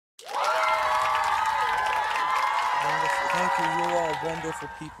Thank you. You're all wonderful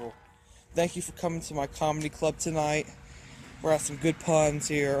people. Thank you for coming to my comedy club tonight. We're at some good puns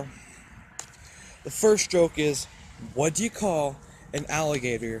here. The first joke is, what do you call an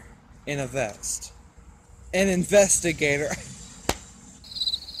alligator in a vest? An investigator.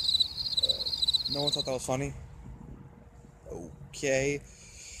 No one thought that was funny? Okay.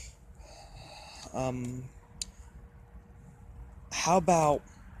 How about,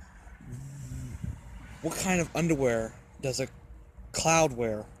 what kind of underwear does a cloud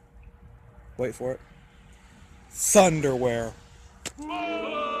wear? Wait for it. Thunderwear.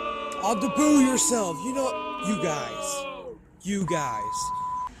 I'll deboo yourself. You know, you guys,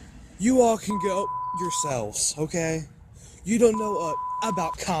 you all can go yourselves, okay? You don't know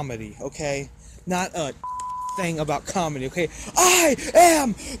about comedy, okay? Not a thing about comedy, okay? I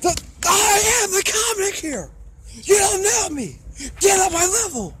am the comic here. You don't know me. Get on my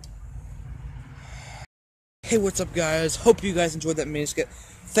level. Hey, what's up, guys? Hope you guys enjoyed that mini skit.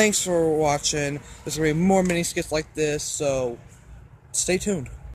 Thanks for watching. There's gonna be more mini skits like this, so stay tuned.